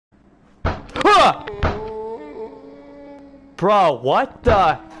Huh! Bro, what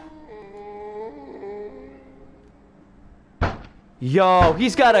the? Yo,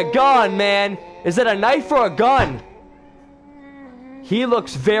 he's got a gun, man. Is it a knife or a gun? He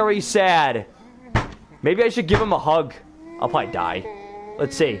looks very sad. Maybe I should give him a hug. I'll probably die.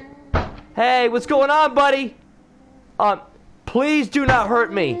 Let's see. Hey, what's going on, buddy? Please do not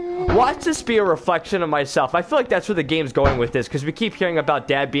hurt me. Watch this be a reflection of myself. I feel like that's where the game's going with this, because we keep hearing about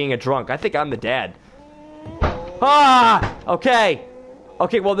dad being a drunk. I think I'm the dad. Ah! Okay.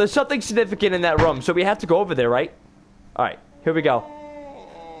 Okay, well, there's something significant in that room, so we have to go over there, right? Alright, here we go.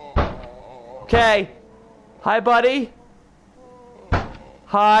 Okay. Hi, buddy.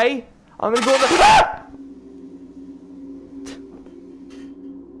 Hi. I'm gonna go over there. Ah!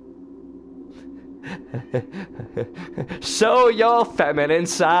 Show your feminine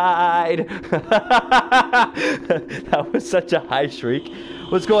side. That was such a high shriek.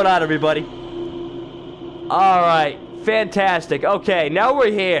 What's going on, everybody? Alright, fantastic. Okay, now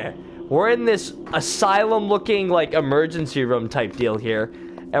we're here. We're in this asylum-looking, like, emergency room type deal here.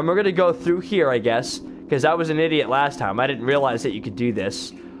 And we're gonna go through here, I guess. Because I was an idiot last time. I didn't realize that you could do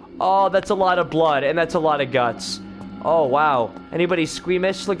this. Oh, that's a lot of blood, and that's a lot of guts. Oh, wow. Anybody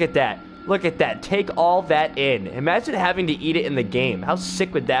squeamish? Look at that. Look at that. Take all that in. Imagine having to eat it in the game. How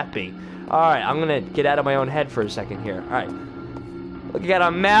sick would that be? Alright, I'm gonna get out of my own head for a second here. Alright. Look, you got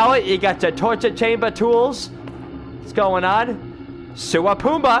a mallet. You got your torture chamber tools. What's going on? Suwa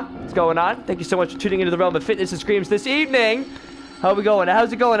Pumbaa. What's going on? Thank you so much for tuning into the realm of fitness and screams this evening. How we going?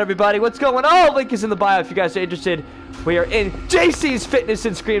 How's it going, everybody? What's going on? Link is in the bio if you guys are interested. We are in JC's Fitness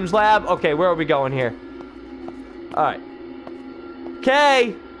and Screams Lab. Okay, where are we going here? Alright.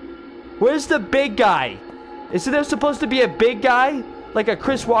 Okay. Where's the big guy? Isn't there supposed to be a big guy? Like a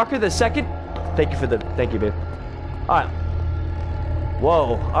Chris Walker the second? Thank you, babe. Alright.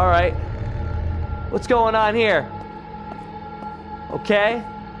 Whoa, alright. What's going on here? Okay.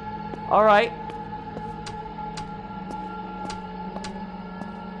 Alright.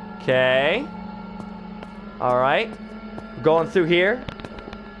 Okay. Alright. Going through here.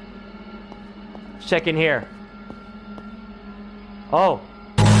 Check in here. Oh.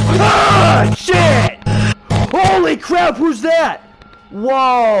 Ah, shit! Holy crap, who's that?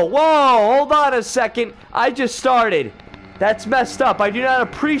 Whoa, whoa, hold on a second. I just started. That's messed up. I do not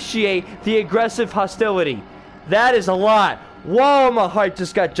appreciate the aggressive hostility. That is a lot. Whoa, my heart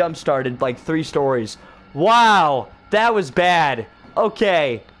just got jump-started like 3 stories. Wow, that was bad.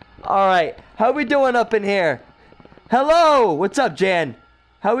 Okay, alright. How we doing up in here? Hello, what's up, Jan?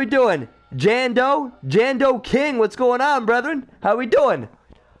 How we doing? Jando? Jando King, what's going on, brethren? How we doing?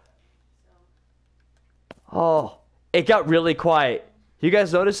 Oh, it got really quiet. You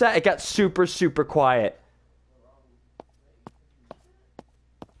guys notice that? It got super, super quiet.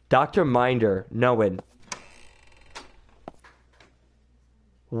 Dr. Minder, Noen.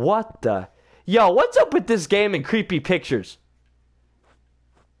 What the? Yo, what's up with this game and creepy pictures?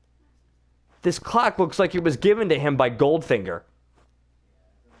 This clock looks like it was given to him by Goldfinger.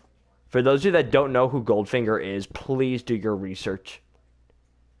 For those of you that don't know who Goldfinger is, please do your research.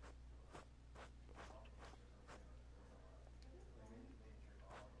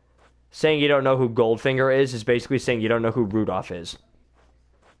 Saying you don't know who Goldfinger is basically saying you don't know who Rudolph is.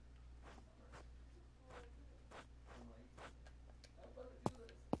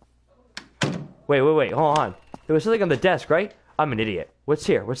 Wait, hold on. There was something on the desk, right? I'm an idiot. What's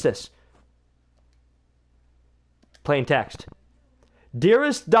here? What's this? Plain text.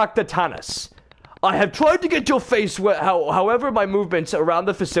 Dearest Dr. Tanis, I have tried to get your face however my movements around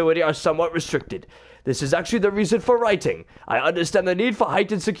the facility are somewhat restricted. This is actually the reason for writing. I understand the need for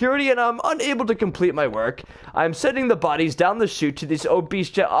heightened security and I'm unable to complete my work. I'm sending the bodies down the chute to this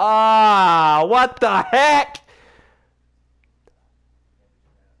obese what the heck?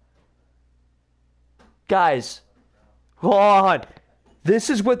 Guys, hold on. This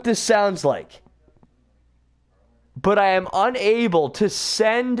is what this sounds like. But I am unable to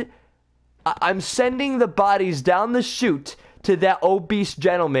send... I'm sending the bodies down the chute to that obese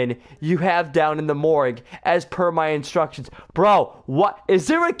gentleman you have down in the morgue as per my instructions. Bro, what? Is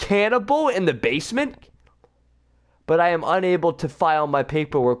there a cannibal in the basement? But I am unable to file my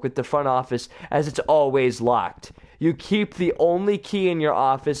paperwork with the front office as it's always locked. You keep the only key in your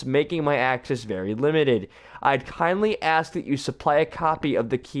office, making my access very limited. I'd kindly ask that you supply a copy of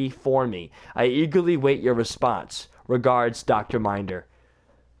the key for me. I eagerly wait your response. Regards, Dr. Minder.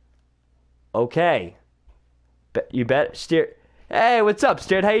 Okay. You bet. Steer. Hey, what's up,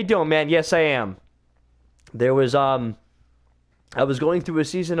 Steered? How you doing, man? Yes, I am. There was, I was going through a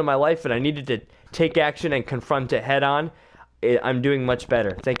season of my life and I needed to take action and confront it head on. I'm doing much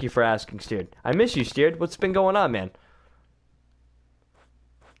better. Thank you for asking, Steered. I miss you, Steered. What's been going on, man?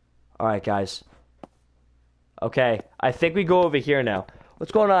 Alright, guys. Okay, I think we go over here now.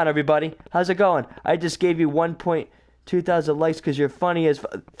 What's going on, everybody? How's it going? I just gave you 1.2 thousand likes because you're funny as...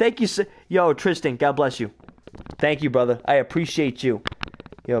 Thank you, yo, Tristan. God bless you. Thank you, brother. I appreciate you.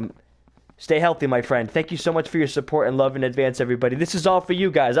 Yo, stay healthy, my friend. Thank you so much for your support and love in advance, everybody. This is all for you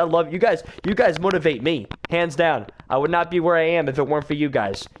guys. I love you guys. You guys motivate me, hands down. I would not be where I am if it weren't for you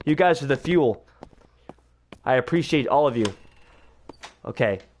guys. You guys are the fuel. I appreciate all of you.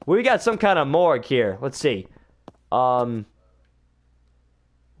 Okay, we got some kind of morgue here. Let's see. What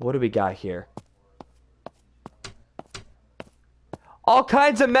do we got here? All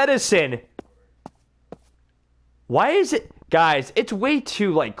kinds of medicine. Why is it... Guys, it's way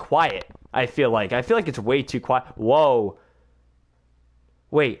too, like, quiet, I feel like. I feel like it's way too quiet. Whoa.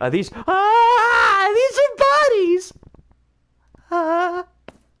 Wait, are these... Ah! These are bodies! Ah.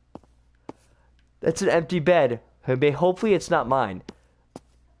 That's an empty bed. Hopefully it's not mine.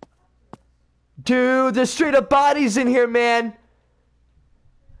 Dude, there's straight up bodies in here, man.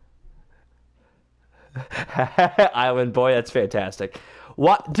 Island boy, that's fantastic.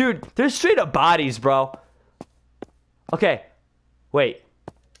 What? Dude, there's straight up bodies, bro. Okay. Wait.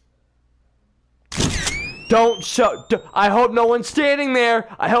 Don't show. I hope no one's standing there.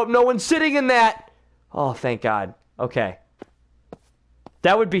 I hope no one's sitting in that. Oh, thank God. Okay.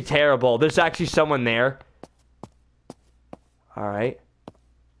 That would be terrible. There's actually someone there. All right.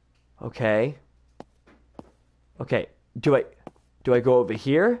 Okay. Okay. Do I go over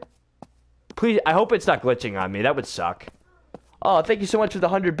here? Please, I hope it's not glitching on me. That would suck. Oh, thank you so much for the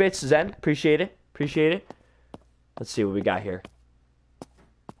 100 bits, Zen. Appreciate it. Appreciate it. Let's see what we got here.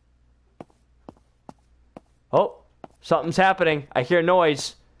 Oh, something's happening. I hear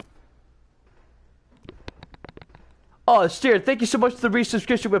noise. Oh, Steer, thank you so much for the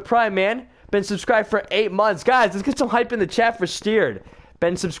resubscription with Prime, man. Been subscribed for 8 months. Guys, let's get some hype in the chat for Steered.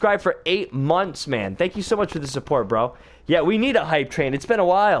 Been subscribed for 8 months, man. Thank you so much for the support, bro. Yeah, we need a hype train. It's been a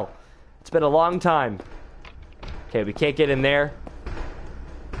while. It's been a long time. Okay, we can't get in there.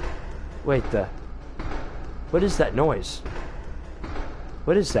 Wait, what is that noise?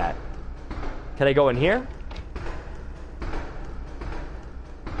 What is that? Can I go in here?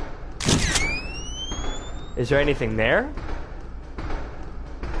 Is there anything there?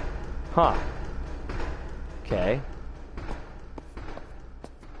 Huh. Okay.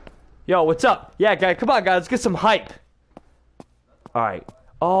 Yo, what's up? Yeah, guys, come on, guys, let's get some hype. Alright.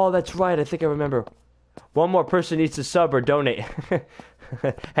 Oh, that's right, I think I remember. One more person needs to sub or donate.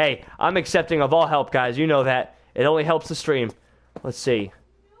 Hey, I'm accepting of all help, guys. You know that. It only helps the stream. Let's see.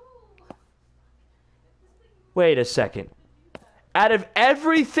 Wait a second. Out of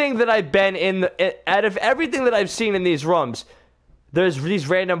everything that I've been in, out of everything that I've seen in these rooms, there's these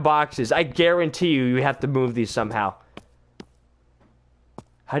random boxes. I guarantee you have to move these somehow.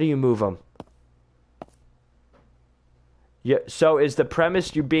 How do you move them? Yeah, so is the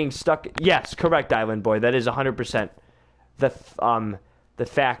premise you being stuck? Yes, correct, Island Boy. That is 100% the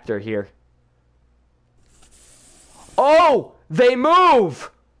factor here. Oh, they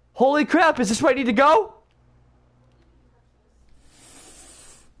move! Holy crap, is this where I need to go?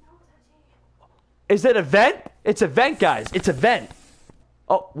 Is it a vent? It's a vent, guys. It's a vent.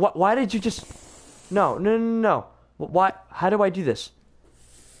 Oh, why did you just... No. Why? How do I do this?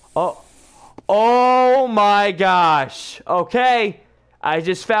 Oh my gosh. Okay. I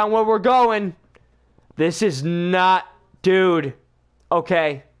just found where we're going. This is not... Dude.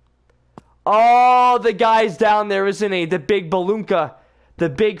 Okay. Oh, the guy's down there, isn't he? The big balloonka. The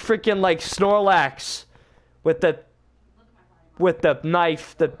big freaking, like, Snorlax. With the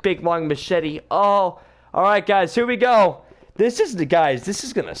knife. The big, long machete. Oh. Alright, guys. Here we go. This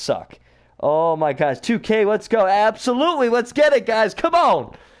is gonna suck. Oh, my gosh. 2K, let's go. Absolutely. Let's get it, guys. Come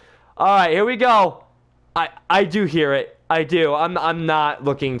on. Alright, here we go. I do hear it. I do. I'm not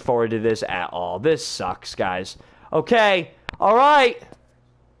looking forward to this at all. This sucks, guys. Okay. Alright.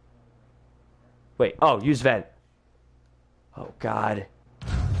 Wait. Oh, use vent. Oh, God.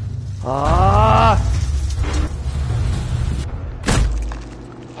 Ah!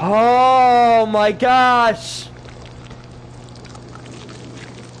 Oh, my gosh.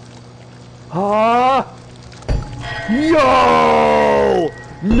 Ah! Yo!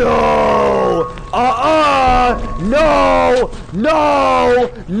 No!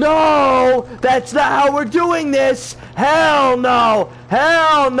 No! That's not how we're doing this! Hell no!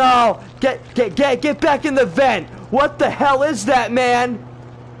 Hell no! Get back in the vent! What the hell is that, man?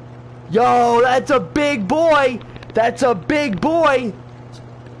 Yo, that's a big boy! That's a big boy!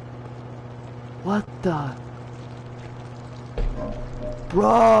 What the...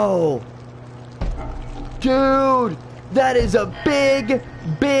 Bro. Dude, that is a big,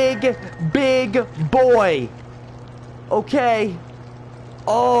 big, big boy. Okay.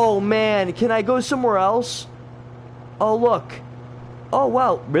 Oh, man. Can I go somewhere else? Oh, look. Oh,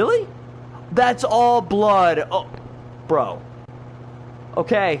 wow. Really? That's all blood. Oh, bro.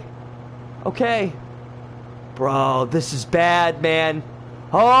 Okay. Okay. Bro, this is bad, man.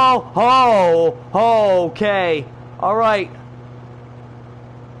 Oh, okay. All right.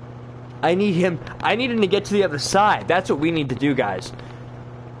 I need him to get to the other side. That's what we need to do, guys.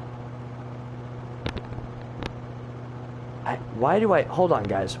 Hold on,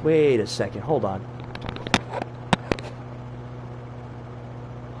 guys. Wait a second. Hold on.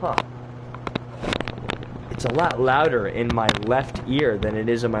 Huh. It's a lot louder in my left ear than it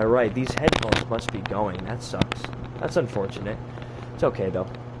is in my right. These headphones must be going. That sucks. That's unfortunate. It's okay, though.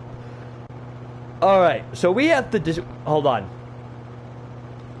 Alright, so we have to... Hold on.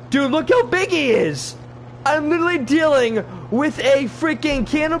 Dude, look how big he is! I'm literally dealing with a freaking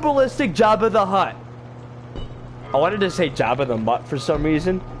cannibalistic Jabba the Hutt. I wanted to say Jabba the Mutt for some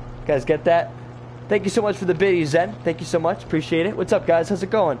reason. You guys get that? Thank you so much for the biddy, Zen. Thank you so much. Appreciate it. What's up, guys? How's it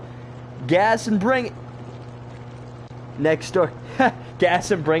going? Gas and bring it. Next door.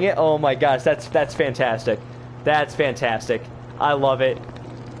 Gas and bring it. Oh my gosh, that's fantastic. That's fantastic. I love it.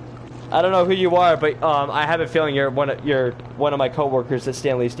 I don't know who you are, but I have a feeling you're one of my coworkers at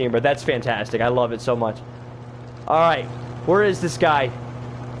Stanley Steam, but that's fantastic. I love it so much. All right, where is this guy?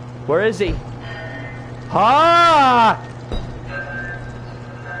 Where is he? Ah!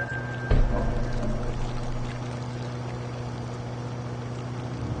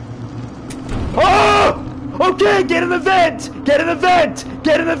 Oh! Okay, get in the vent! Get in the vent!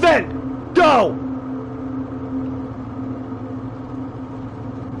 Get in the vent! Go!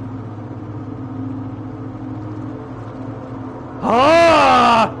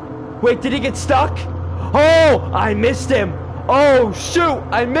 Ah! Wait, did he get stuck? Oh, I missed him. Oh, shoot,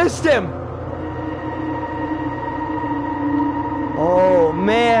 I missed him. Oh,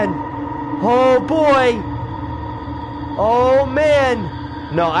 man. Oh, boy. Oh,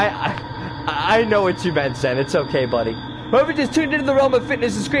 man. No, I know what you meant, Zen. It's okay, buddy. Whoever just tuned into the realm of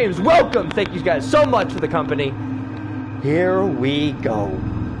fitness and screams, welcome. Thank you guys so much for the company. Here we go.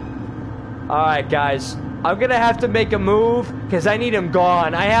 All right, guys. I'm going to have to make a move because I need him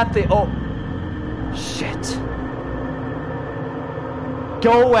gone. I have to... Oh. Shit.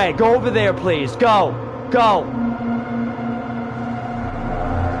 Go away. Go over there, please. Go. Go.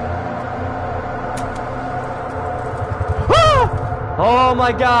 Ah! Oh,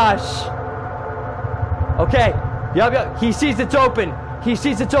 my gosh. Okay. Yup. He sees it's open. He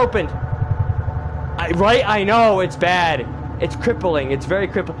sees it's open. Right? I know. It's bad. It's crippling. It's very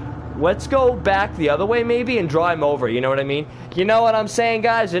crippling. Let's go back the other way, maybe, and draw him over. You know what I mean? You know what I'm saying,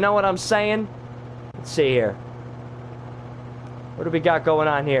 guys? You know what I'm saying? Let's see here. What do we got going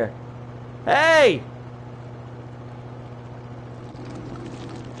on here? Hey!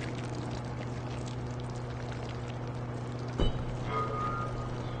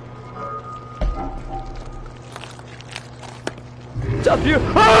 What's up, you?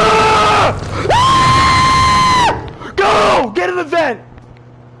 Ah! Ah! Go! Get in the vent!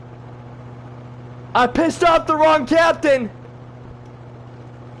 I pissed off the wrong captain!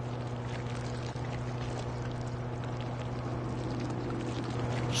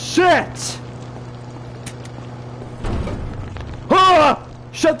 Shit! Ah!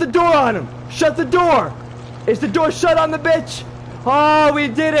 Shut the door on him! Shut the door! Is the door shut on the bitch? Oh, we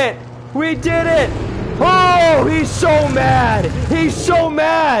did it! We did it! Oh, he's so mad! He's so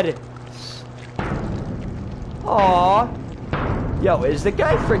mad! Aw. Yo, is the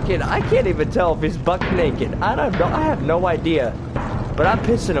guy freaking... I can't even tell if he's buck naked. I don't know. I have no idea. But I'm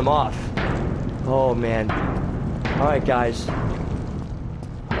pissing him off. Oh, man. Alright, guys.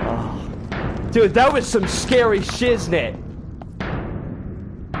 Oh. Dude, that was some scary shiznit.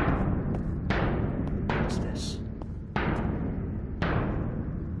 What's this?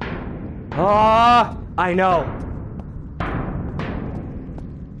 Ah, I know.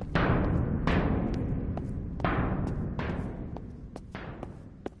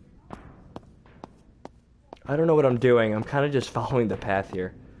 I don't know what I'm doing. I'm kind of just following the path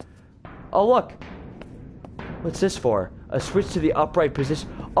here. Oh, look. What's this for? A switch to the upright position.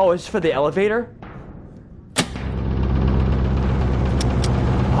 Oh, it's for the elevator?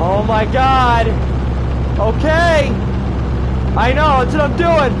 Oh, my God. Okay. I know. That's what I'm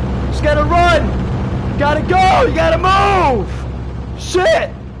doing. Just gotta run. Gotta go. You gotta move.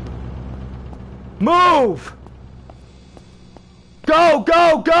 Shit. Move. Go,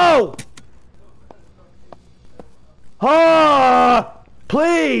 go, go. Ah!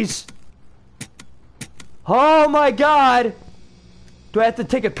 Please! Oh my god! Do I have to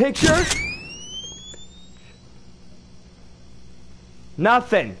take a picture?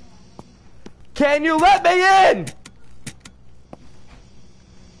 Nothing. Can you let me in?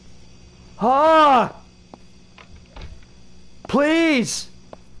 Ah! Please!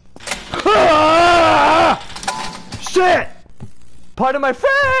 Ah! Shit! Pardon my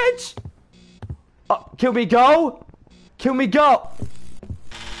French! Can we go? Can we go?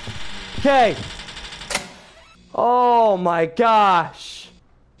 Okay. Oh my gosh.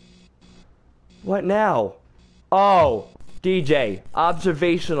 What now? Oh, DJ,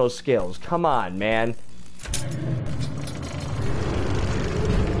 observational skills. Come on, man.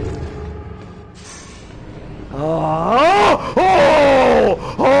 Oh!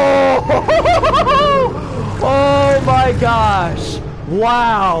 Oh! Oh! Oh my gosh!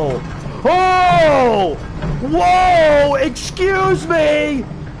 Wow! Oh! Whoa! Excuse me!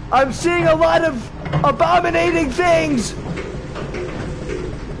 I'm seeing a lot of abominating things!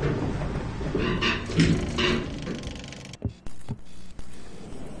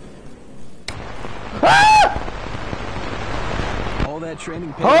 Ah! All that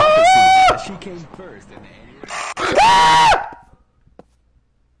training paid off. She came first. Ah!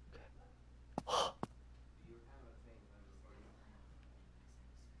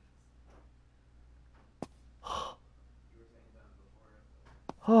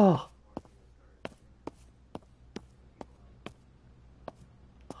 Oh.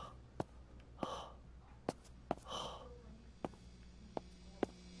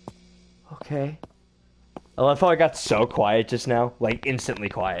 Okay. I love how I got so quiet just now. Like, instantly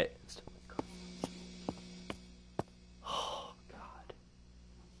quiet. Oh, God.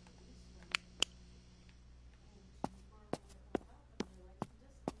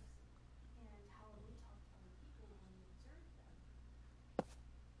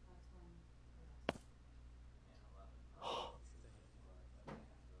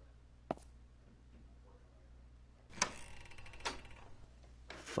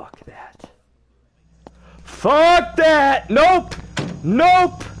 Fuck that. Fuck that! Nope!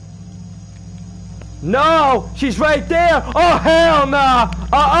 Nope! No! She's right there! Oh, hell nah!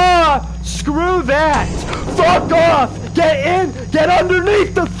 Screw that! Fuck off! Get in! Get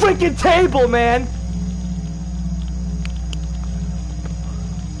underneath the freaking table, man!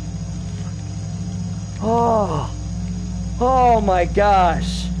 Oh. Oh my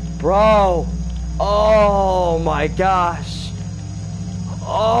gosh. Bro. Oh my gosh.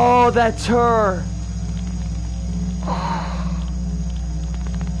 Oh, that's her.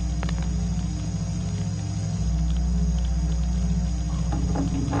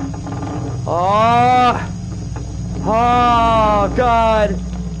 Oh, oh God.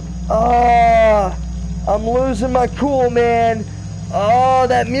 Oh, I'm losing my cool, man. Oh,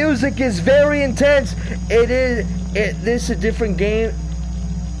 that music is very intense. This is a different game.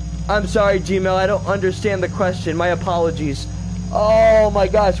 I'm sorry, Gmail. I don't understand the question. My apologies. Oh my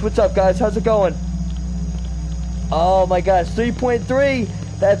gosh. What's up, guys? How's it going? Oh my gosh. 3.3.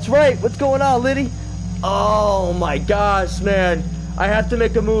 That's right. What's going on, Liddy? Oh my gosh, man. I have to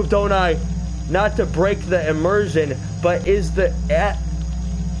make a move, don't I? Not to break the immersion, but is the...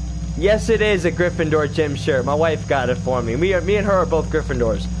 Yes, it is a Gryffindor gym shirt. My wife got it for me. Me and her are both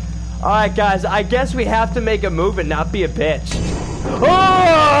Gryffindors. Alright, guys. I guess we have to make a move and not be a bitch.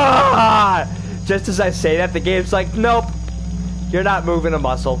 Oh! Just as I say that, the game's like, nope. You're not moving a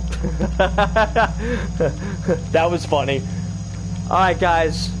muscle. That was funny. Alright,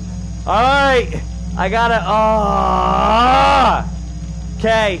 guys. Alright. I gotta...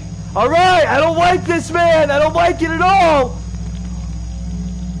 Okay. Alright. I don't like this, man. I don't like it at all.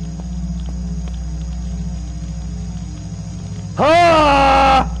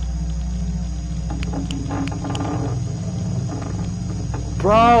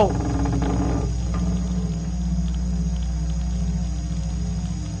 Bro.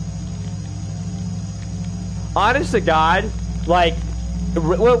 Honest to God, like,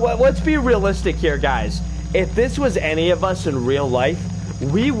 let's be realistic here, guys. If this was any of us in real life,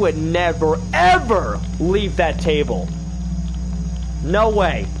 we would never, ever leave that table. No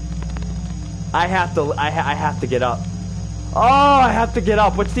way. I have to get up. Oh, I have to get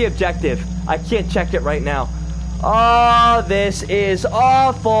up. What's the objective? I can't check it right now. Oh, this is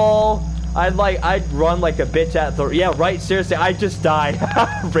awful. I'd run like a bitch at the... Yeah, right, seriously, I just died.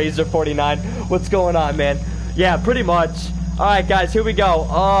 Razor 49. What's going on, man? Yeah, pretty much. Alright, guys, here we go.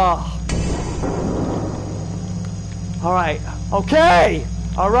 Oh. Alright. Okay.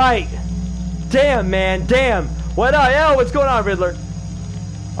 Alright. Damn, man. Damn. What up? Yo, what's going on, Riddler?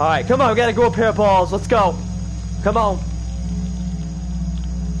 Alright, come on. We gotta go a pair of balls. Let's go. Come on.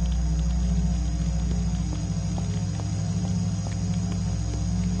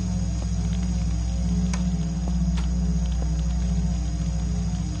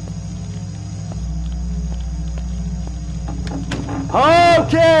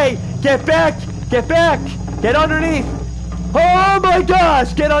 Okay, get back, get underneath. Oh my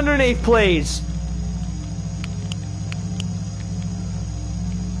gosh, get underneath, please.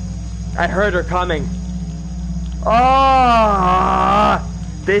 I heard her coming. Oh,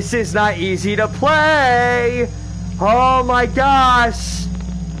 this is not easy to play. Oh my gosh.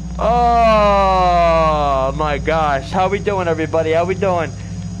 Oh my gosh. How we doing, everybody? How we doing?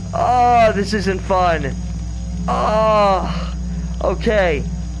 Oh, this isn't fun. Oh, okay.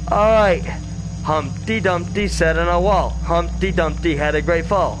 Alright. Humpty Dumpty sat on a wall. Humpty Dumpty had a great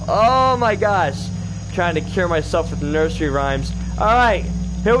fall. Oh my gosh. Trying to cure myself with nursery rhymes. Alright.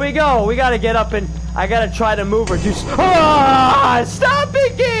 Here we go. We gotta get up and I gotta try to move her. Just stop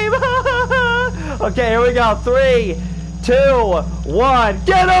it, game. Okay, here we go. 3, 2, 1.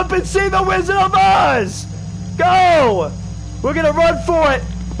 Get up and see the Wizard of Oz. Go. We're gonna run for it.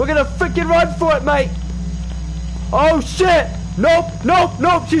 We're gonna freaking run for it, mate. Oh shit. Nope, nope,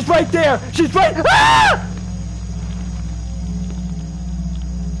 nope. She's right there. She's right. Ah!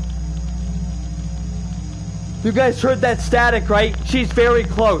 You guys heard that static, right? She's very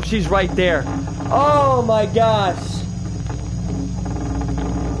close. She's right there. Oh my gosh.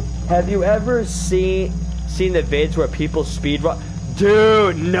 Have you ever seen the vids where people speed run?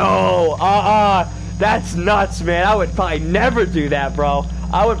 Dude, no. That's nuts, man. I would probably never do that, bro.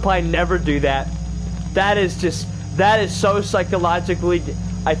 I would probably never do that. That is so psychologically,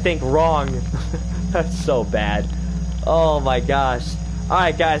 I think, wrong. That's so bad. Oh my gosh.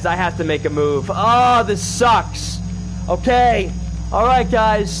 Alright, guys, I have to make a move. Oh, this sucks. Okay. Alright,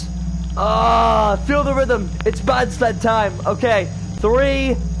 guys. Feel the rhythm. It's bobsled time. Okay.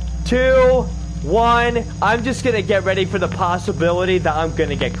 3, 2, 1. I'm just gonna get ready for the possibility that I'm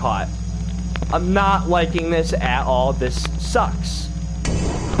gonna get caught. I'm not liking this at all. This sucks.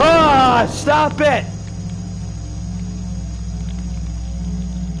 Stop it!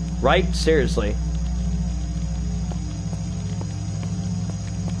 Right? Seriously.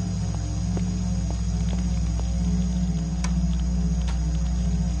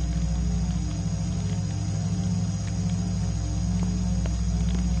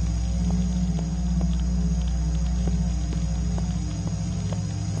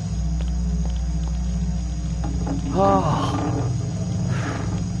 Oh.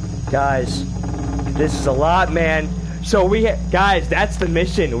 Guys, this is a lot, man. So guys, that's the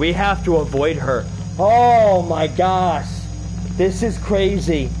mission. We have to avoid her. Oh my gosh. This is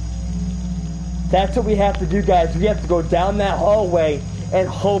crazy. That's what we have to do, guys. We have to go down that hallway and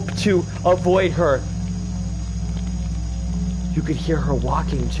hope to avoid her. You could hear her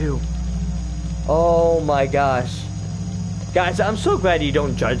walking too. Oh my gosh. Guys, I'm so glad you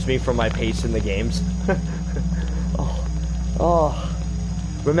don't judge me for my pace in the games. Oh.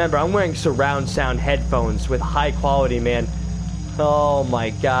 Remember, I'm wearing surround sound headphones with high quality, man. Oh my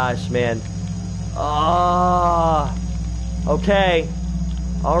gosh, man. Okay.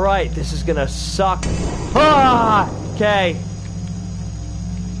 Alright, this is gonna suck. Okay.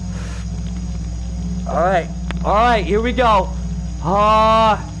 Alright, here we go.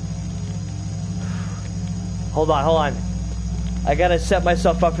 Hold on. I gotta set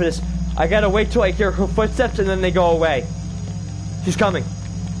myself up for this. I gotta wait till I hear her footsteps and then they go away. She's coming.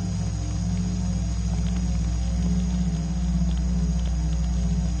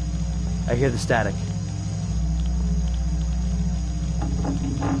 I hear the static.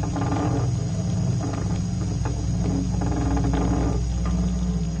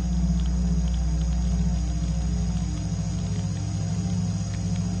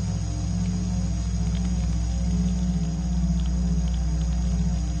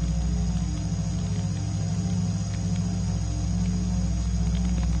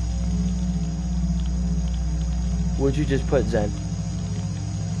 Would you just put Zen?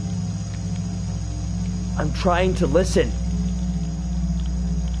 I'm trying to listen.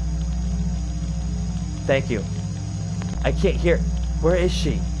 Thank you. I can't hear. Where is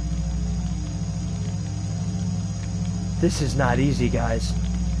she? This is not easy, guys.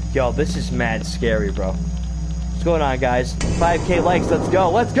 Yo, this is mad scary, bro. What's going on, guys? 5K likes. Let's go.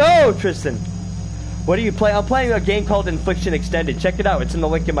 Let's go, Tristan. What are you playing? I'm playing a game called Infliction Extended. Check it out. It's in the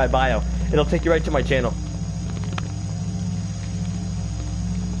link in my bio. It'll take you right to my channel.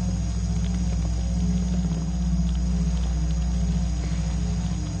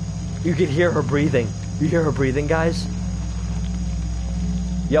 You can hear her breathing. You hear her breathing, guys?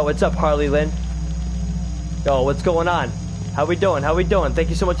 Yo, what's up, Harley Lynn? Yo, what's going on? How we doing? How we doing? Thank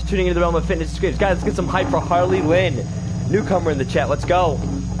you so much for tuning into the Realm of Fitness Screams. Guys, let's get some hype for Harley Lynn. Newcomer in the chat. Let's go.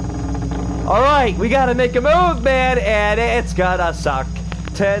 Alright, we gotta make a move, man, and it's gonna suck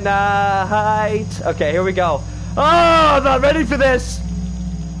tonight. Okay, here we go. Oh, I'm not ready for this.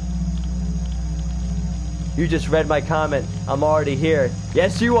 You just read my comment. I'm already here.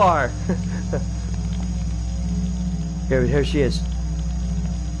 Yes, you are. Here she is.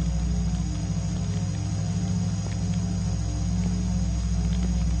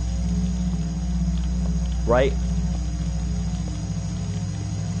 Right?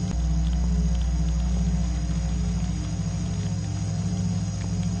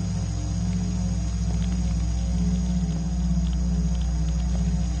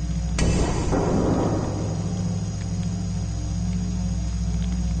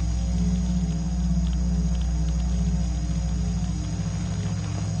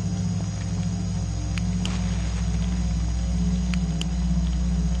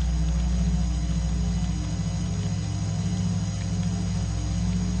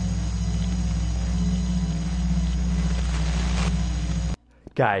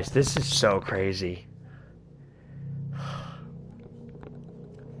 Guys, this is so crazy.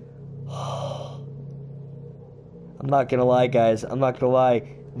 I'm not gonna lie, guys. I'm not gonna lie.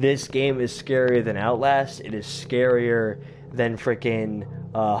 This game is scarier than Outlast. It is scarier than freaking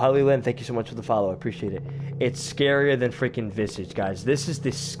Harley Lynn. Thank you so much for the follow. I appreciate it. It's scarier than freaking Visage, guys. This is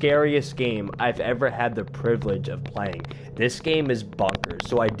the scariest game I've ever had the privilege of playing. This game is bonkers,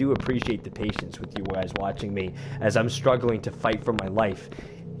 so I do appreciate the patience with you guys watching me as I'm struggling to fight for my life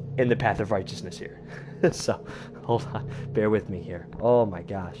in the path of righteousness here. So, hold on. Bear with me here. Oh my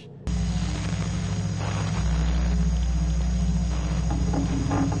gosh.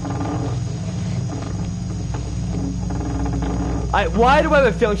 Why do I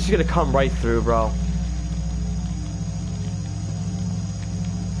have a feeling she's gonna come right through, bro?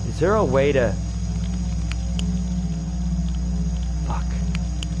 Is there a way to... Fuck.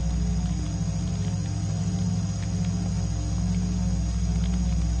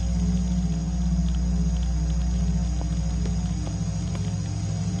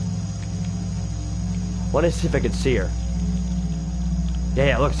 I want to see if I can see her.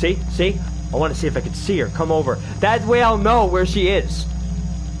 Yeah, look, see? I want to see if I can see her. Come over. That way I'll know where she is.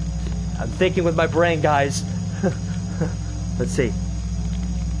 I'm thinking with my brain, guys. Let's see.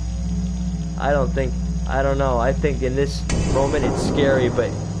 I don't know. I think in this moment it's scary, but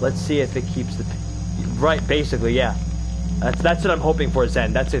let's see if it keeps the... Right, basically, yeah. That's what I'm hoping for,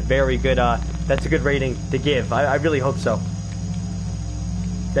 Zen. That's a very good, that's a good rating to give. I really hope so.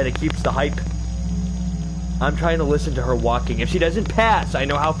 That it keeps the hype. I'm trying to listen to her walking. If she doesn't pass, I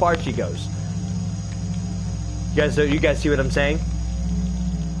know how far she goes. You guys see what I'm saying?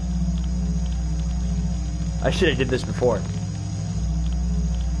 I should have did this before.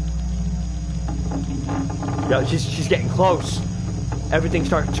 Yo, she's getting close. Everything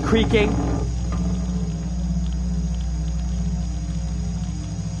starts creaking.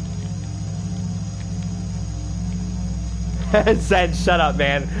 Zen, shut up,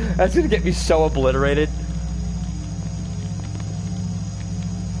 man. That's gonna get me so obliterated.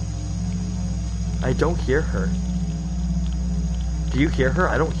 I don't hear her. Do you hear her?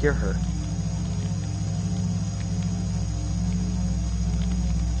 I don't hear her.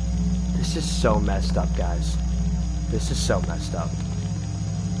 This is so messed up, guys. This is so messed up.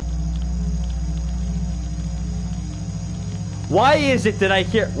 Why is it that I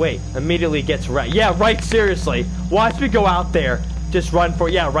hear... Wait, immediately gets right. Yeah, right, seriously. Watch me go out there. Just run for...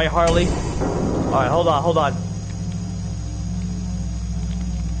 Yeah, right, Harley? Alright, hold on.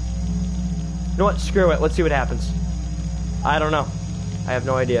 You know what? Screw it. Let's see what happens. I don't know. I have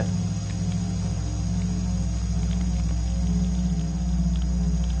no idea.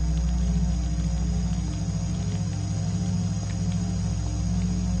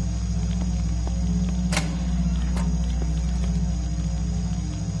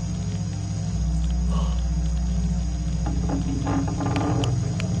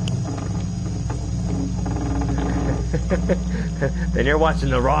 Then you're watching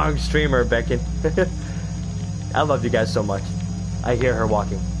the wrong streamer, Beckon. I love you guys so much. I hear her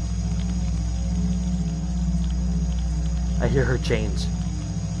walking. I hear her chains.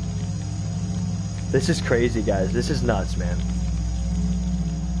 This is crazy, guys. This is nuts, man.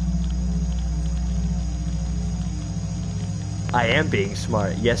 I am being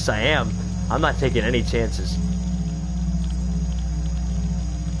smart. Yes, I am. I'm not taking any chances.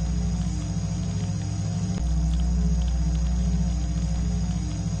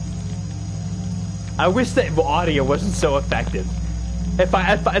 I wish the audio wasn't so effective. If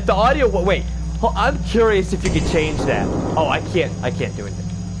the audio, wait, I'm curious if you could change that. Oh, I can't do anything.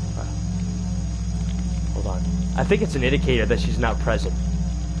 Hold on. I think it's an indicator that she's not present.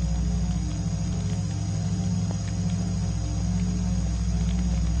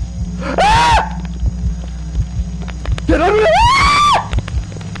 Ah!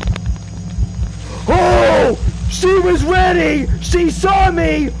 Oh! She was ready! She saw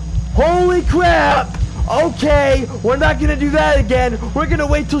me! Holy crap! Okay, we're not gonna do that again. We're gonna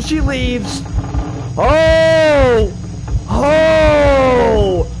wait till she leaves. Oh!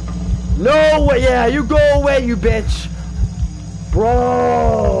 Oh! No way! Yeah, you go away, you bitch!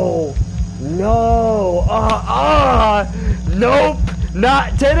 Bro! No! Nope!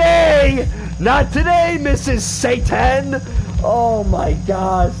 Not today! Not today, Mrs. Satan! Oh my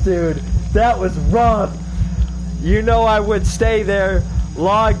gosh, dude. That was rough. You know I would stay there,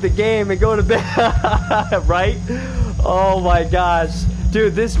 log the game, and go to bed, right? Oh my gosh.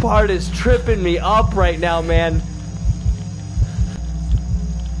 Dude, this part is tripping me up right now, man.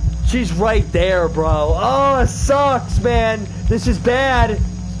 She's right there, bro. Oh, it sucks, man. This is bad.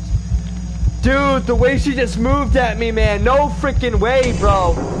 Dude, the way she just moved at me, man. No freaking way,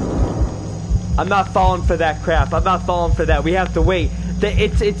 bro. I'm not falling for that crap. I'm not falling for that. We have to wait.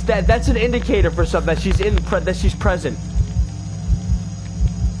 That's an indicator for something, that she's present.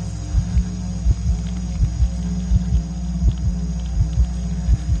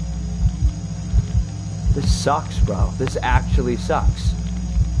 This sucks, bro. This actually sucks.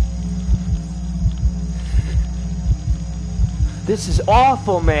 This is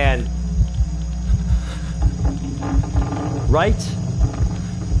awful, man. Right?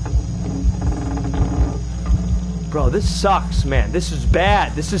 Bro, this sucks, man. This is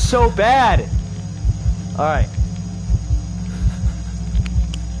bad. This is so bad. Alright.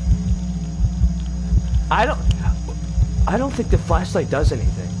 I don't think the flashlight does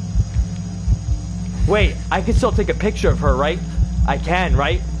anything. Wait, I can still take a picture of her, right? I can,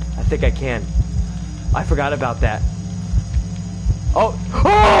 right? I think I can. I forgot about that. Oh!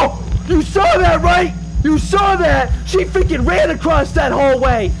 Oh! You saw that, right? You saw that! She freaking ran across that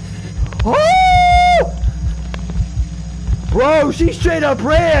hallway! Oh! Bro, she straight up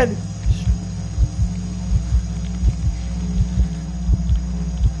ran!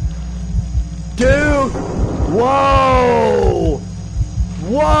 Dude! Whoa!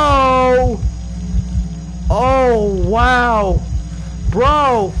 Whoa! Oh, wow!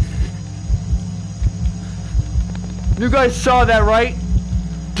 Bro! You guys saw that, right?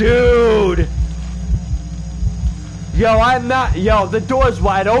 Dude! Yo, the door's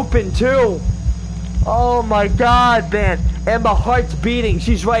wide open, too! Oh my god, man! And my heart's beating.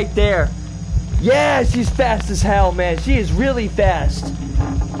 She's right there. Yeah, she's fast as hell, man. She is really fast.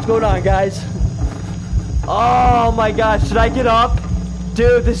 What's going on, guys? Oh my gosh, should I get up?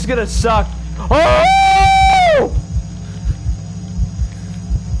 Dude, this is gonna suck. Oh!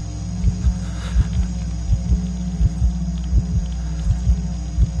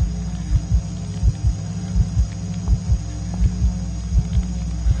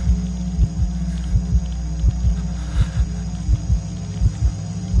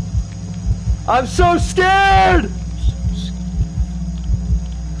 I'm so scared!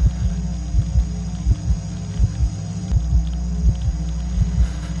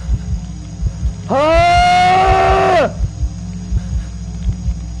 Ah!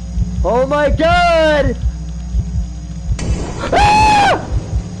 Oh my god! Ah!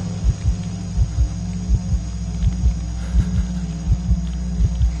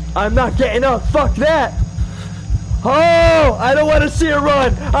 I'm not getting up, fuck that! Oh, I don't want to see her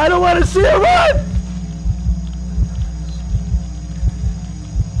run. I don't want to see her run.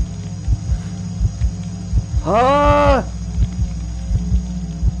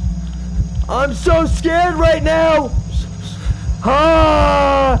 I'm so scared right now.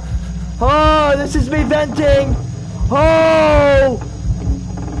 This is me venting.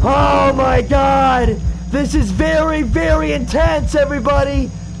 Oh my god. This is very, very intense, everybody.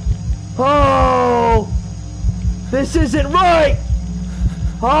 This isn't right!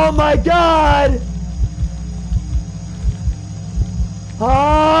 Oh my god!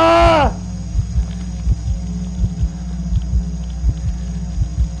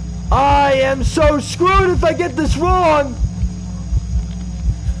 I am so screwed if I get this wrong!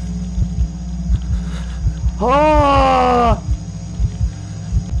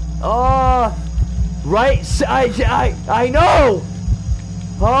 Right? I know!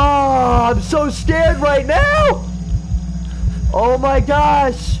 I'm so scared right now! Oh my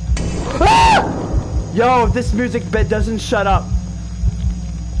gosh! Ah! Yo, if this music bed doesn't shut up.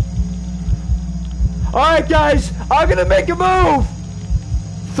 Alright guys, I'm gonna make a move!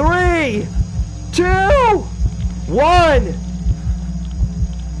 3, 2, 1.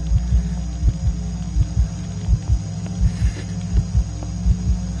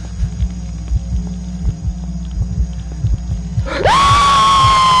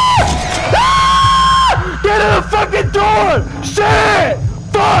 Get in the fucking door! door! Shit!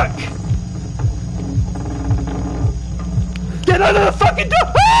 Fuck! Get under the fucking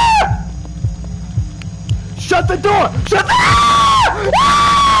door! Ah! Shut the door! Shut the... Ah!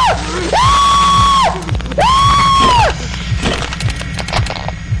 Ah! Ah!